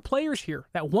have older players here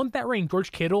that want that ring.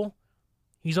 George Kittle,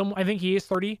 I think he is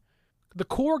 30. The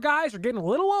core guys are getting a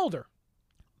little older.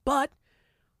 But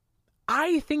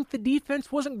I think the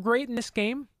defense wasn't great in this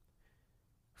game.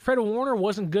 Fred Warner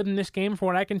wasn't good in this game from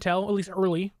what I can tell, at least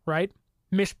early, right?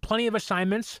 Missed plenty of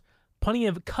assignments, plenty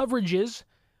of coverages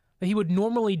that he would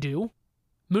normally do.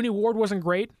 Mooney Ward wasn't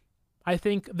great. I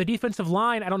think the defensive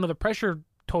line, I don't know the pressure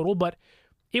total, but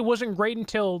it wasn't great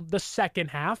until the second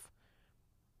half.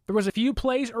 There was a few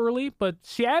plays early, but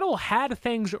Seattle had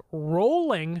things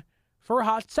rolling for a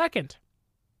hot second.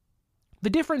 The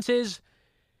difference is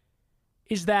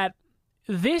that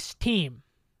this team,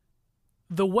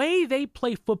 the way they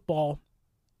play football,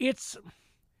 it's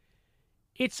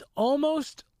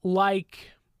almost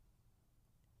like,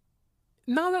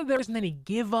 not that there isn't any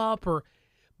give up,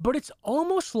 but it's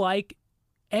almost like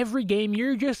every game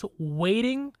you're just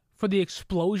waiting for the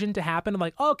explosion to happen. I'm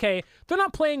like, okay, they're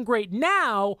not playing great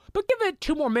now, but give it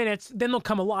 2 more minutes, then they'll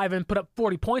come alive and put up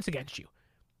 40 points against you.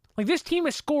 Like, this team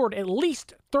has scored at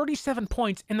least 37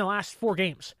 points in the last 4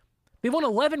 games. They've won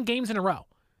 11 games in a row.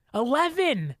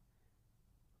 11!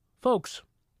 Folks,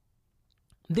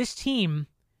 this team,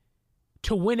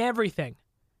 to win everything,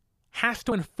 has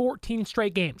to win 14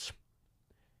 straight games.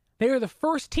 They are the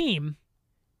first team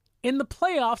in the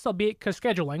playoffs, albeit because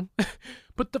scheduling,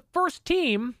 but the first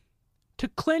team to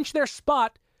clinch their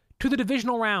spot to the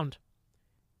divisional round.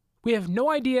 We have no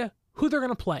idea who they're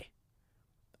going to play.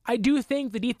 I do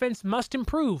think the defense must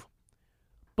improve,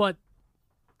 but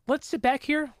let's sit back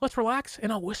here, let's relax,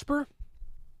 and I'll whisper.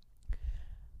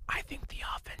 I think the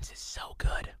offense is so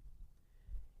good.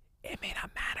 It may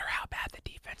not matter how bad the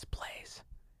defense plays.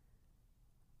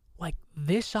 Like,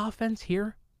 this offense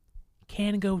here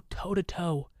can go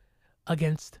toe-to-toe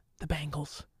against the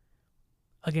Bengals,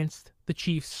 against the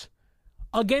Chiefs,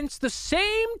 against the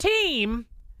same team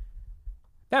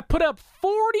that put up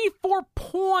 44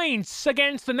 points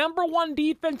against the number one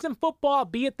defense in football,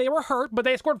 albeit they were hurt, but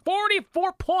they scored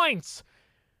 44 points.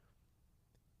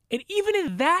 And even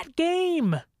in that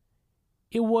game,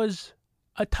 it was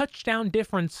a touchdown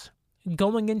difference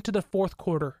going into the fourth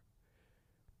quarter.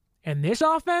 And this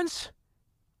offense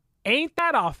ain't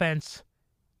that offense.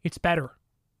 It's better.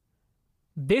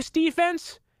 This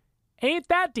defense ain't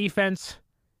that defense.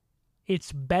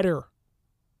 It's better.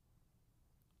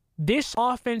 This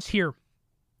offense here,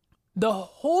 the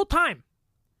whole time,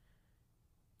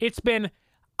 it's been,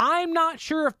 I'm not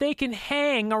sure if they can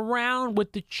hang around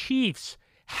with the Chiefs.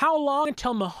 How long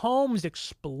until Mahomes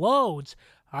explodes?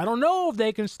 I don't know if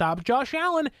they can stop Josh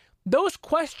Allen. Those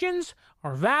questions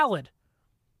are valid.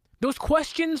 Those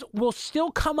questions will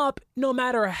still come up no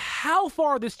matter how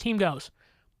far this team goes.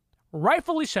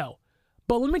 Rightfully so.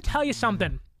 But let me tell you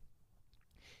something.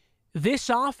 This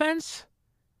offense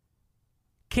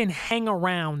can hang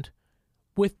around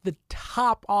with the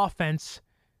top offense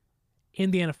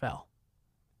in the NFL.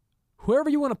 Whoever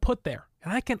you want to put there.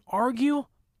 And I can argue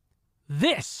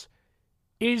this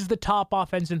is the top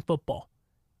offense in football.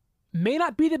 May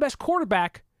not be the best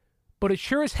quarterback, but it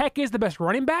sure as heck is the best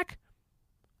running back.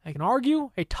 I can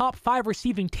argue a top 5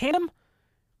 receiving tandem.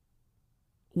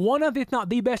 One of, if not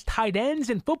the best tight ends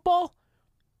in football.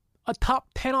 A top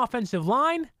 10 offensive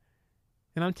line.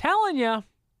 And I'm telling you,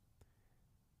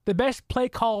 the best play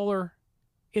caller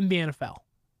in the NFL.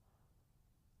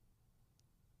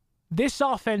 This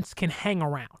offense can hang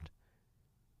around.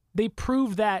 They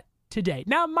proved that today.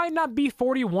 Now, it might not be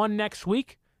 41 next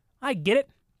week. I get it.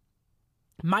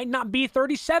 Might not be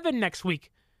 37 next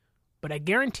week. But I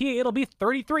guarantee you it'll be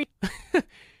 33.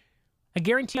 I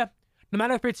guarantee you, no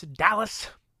matter if it's Dallas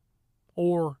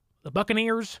or the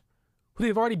Buccaneers, who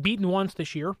they've already beaten once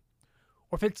this year,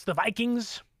 or if it's the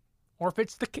Vikings, or if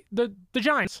it's the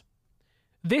Giants,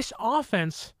 this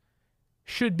offense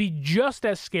should be just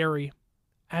as scary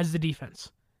as the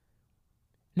defense.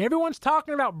 And everyone's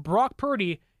talking about Brock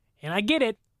Purdy, and I get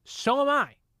it, so am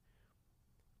I.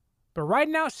 But right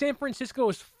now, San Francisco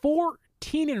is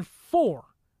 14-4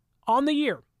 on the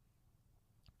year.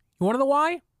 You want to know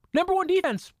why? Number one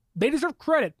defense. They deserve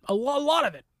credit. A lot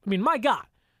of it. I mean, my God.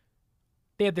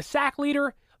 They have the sack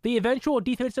leader, the eventual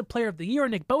defensive player of the year,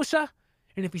 Nick Bosa.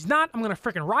 And if he's not, I'm going to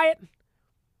freaking riot.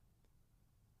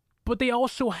 But they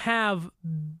also have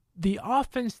the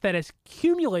offense that has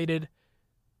accumulated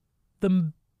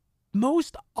the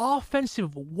most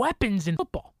offensive weapons in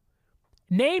football.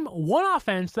 Name one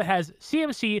offense that has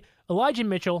CMC, Elijah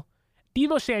Mitchell,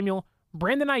 Deebo Samuel,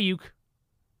 Brandon Ayuk,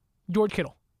 George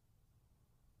Kittle.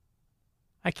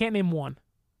 I can't name one.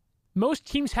 Most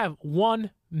teams have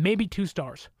one, maybe 2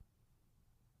 stars.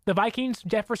 The Vikings,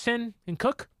 Jefferson, and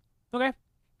Cook. Okay.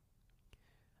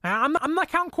 I'm not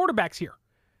counting quarterbacks here.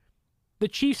 The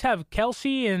Chiefs have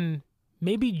Kelsey and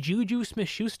maybe Juju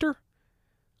Smith-Schuster.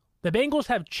 The Bengals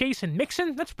have Chase and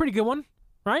Mixon. That's a pretty good one,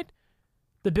 right?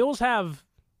 The Bills have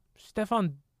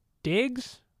Stephon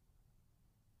Diggs.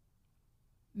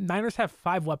 Niners have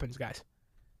 5 weapons, guys.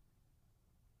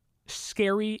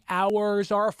 Scary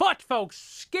hours are afoot, folks.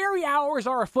 Scary hours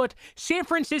are afoot. San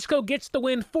Francisco gets the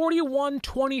win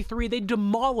 41-23. They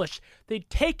demolish. They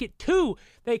take it to.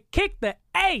 They kick the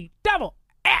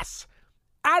A-double-S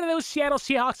out of those Seattle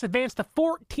Seahawks, advance to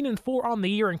 14-4 on the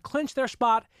year, and clinch their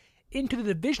spot into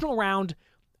the divisional round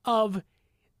of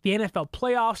the NFL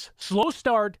playoffs. Slow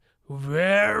start,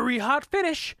 very hot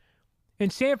finish.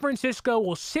 And San Francisco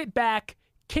will sit back,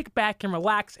 kick back, and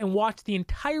relax and watch the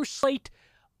entire slate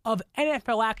of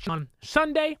NFL action on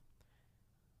Sunday,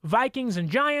 Vikings and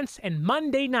Giants, and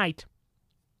Monday night,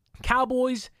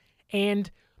 Cowboys and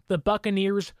the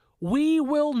Buccaneers. We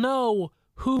will know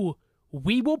who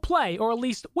we will play, or at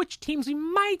least which teams we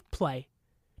might play,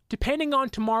 depending on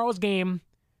tomorrow's game,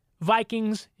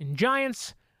 Vikings and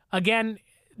Giants. Again,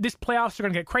 this playoffs are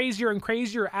going to get crazier and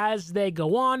crazier as they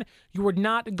go on. You are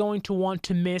not going to want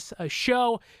to miss a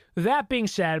show. That being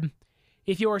said,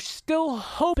 if you are still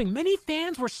hoping, many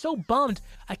fans were so bummed,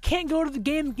 I can't go to the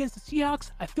game against the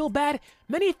Seahawks, I feel bad.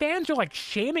 Many fans are like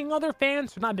shaming other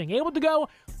fans for not being able to go.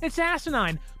 It's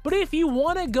asinine. But if you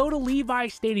want to go to Levi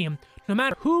Stadium, no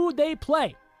matter who they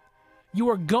play, you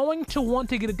are going to want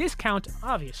to get a discount,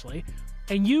 obviously,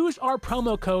 and use our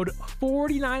promo code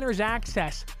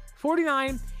 49ersaccess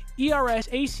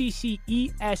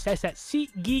 49ERSACCESS at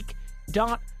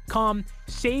SeatGeek.com.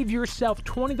 Save yourself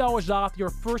 $20 off your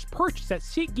first purchase at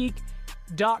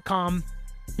SeatGeek.com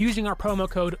using our promo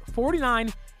code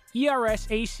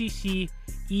 49ERSACCESS.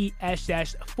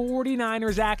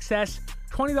 49ers Access,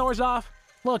 $20 off.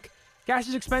 Look, gas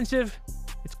is expensive.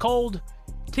 It's cold.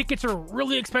 Tickets are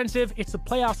really expensive. It's the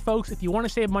playoffs, folks. If you want to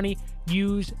save money,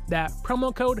 use that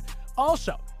promo code.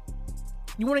 Also,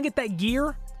 you want to get that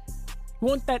gear? You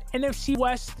want that NFC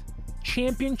West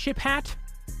championship hat?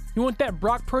 You want that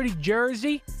Brock Purdy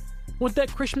jersey? Want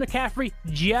that Christian McCaffrey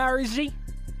jersey? You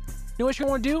know what you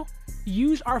want to do?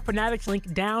 Use our Fanatics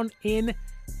link down in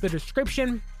the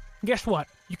description. Guess what?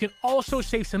 You can also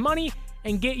save some money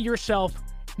and get yourself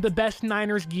the best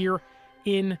Niners gear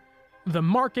in the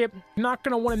market. You're not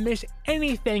going to want to miss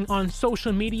anything on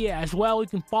social media as well. You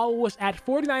can follow us at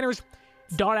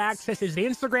 49ers.access is the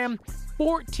Instagram.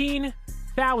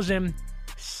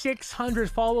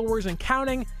 14,600 followers and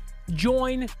counting.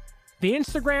 Join the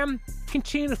Instagram.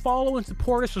 Continue to follow and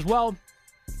support us as well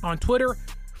on Twitter.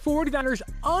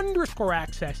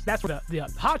 49ers_access. That's what the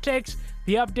hot takes,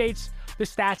 the updates, the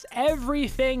stats,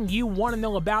 everything you want to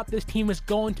know about this team is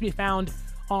going to be found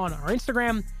on our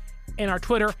Instagram and our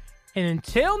Twitter. And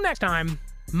until next time,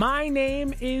 my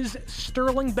name is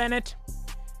Sterling Bennett.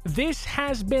 This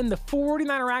has been the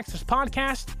 49er Access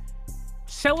Podcast.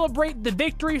 Celebrate the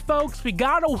victory, folks. We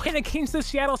got to win against the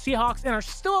Seattle Seahawks and are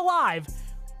still alive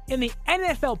in the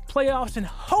NFL playoffs, and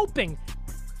hoping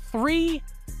 3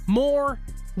 more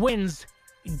wins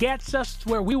gets us to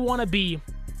where we want to be,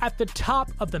 at the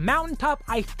top of the mountaintop.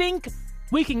 I think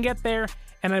we can get there,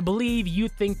 and I believe you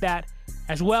think that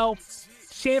as well.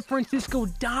 San Francisco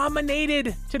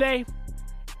dominated today,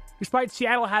 despite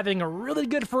Seattle having a really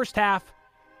good first half.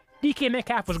 DK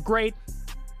Metcalf was great.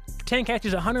 10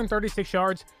 catches, 136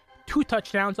 yards, 2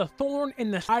 touchdowns, a thorn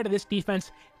in the side of this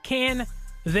defense. Can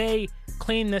they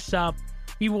clean this up?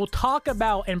 We will talk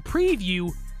about and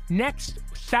preview next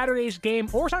Saturday's game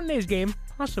or Sunday's game,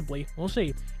 possibly. We'll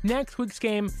see. Next week's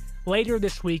game later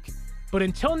this week. But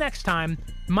until next time,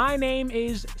 my name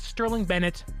is Sterling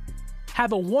Bennett.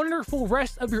 Have a wonderful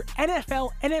rest of your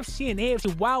NFL, NFC, and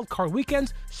AFC wildcard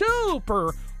weekends.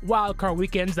 Super wildcard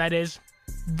weekends, that is.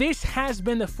 This has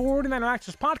been the 49er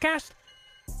Access Podcast,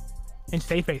 and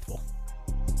stay faithful.